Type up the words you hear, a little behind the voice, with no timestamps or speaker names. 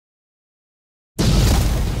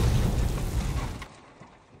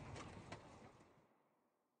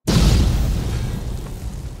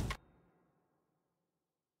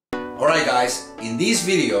Alright guys, in this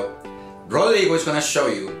video, Rodrigo is going to show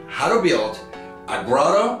you how to build a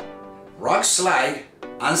grotto, rock slide,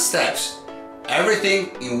 and steps. Everything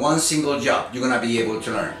in one single job you're going to be able to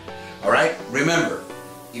learn. Alright, remember,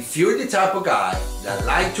 if you're the type of guy that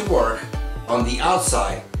like to work on the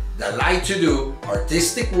outside, that like to do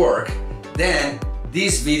artistic work, then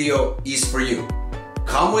this video is for you.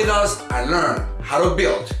 Come with us and learn how to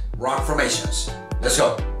build rock formations. Let's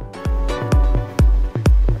go.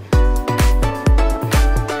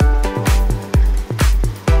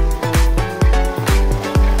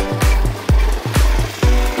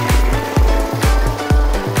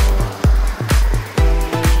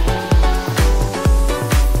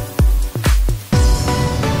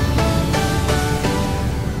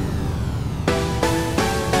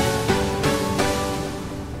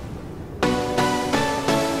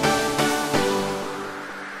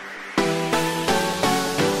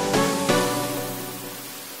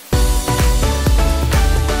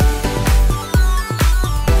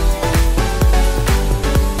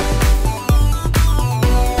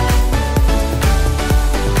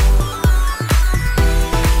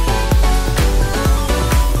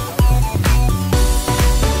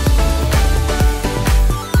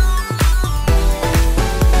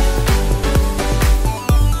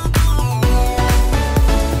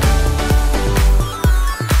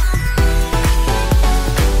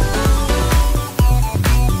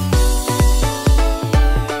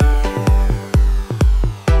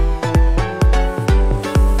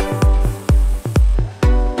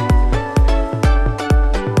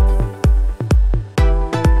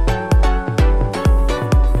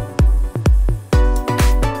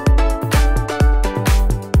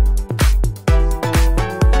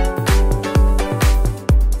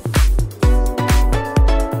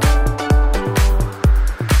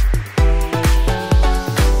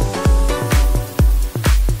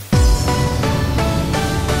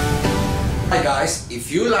 Guys,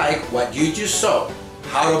 if you like what you just saw,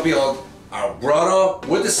 how to build our grotto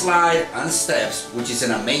with the slide and steps, which is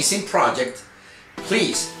an amazing project,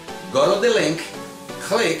 please go to the link,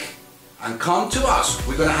 click, and come to us.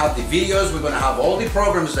 We're gonna have the videos, we're gonna have all the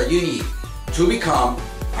programs that you need to become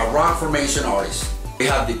a rock formation artist. We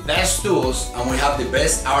have the best tools and we have the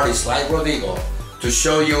best artists like Rodrigo to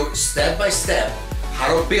show you step by step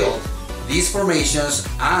how to build these formations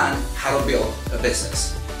and how to build a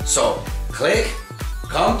business. So click,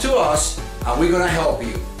 come to us, and we're gonna help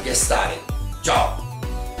you get started. Ciao.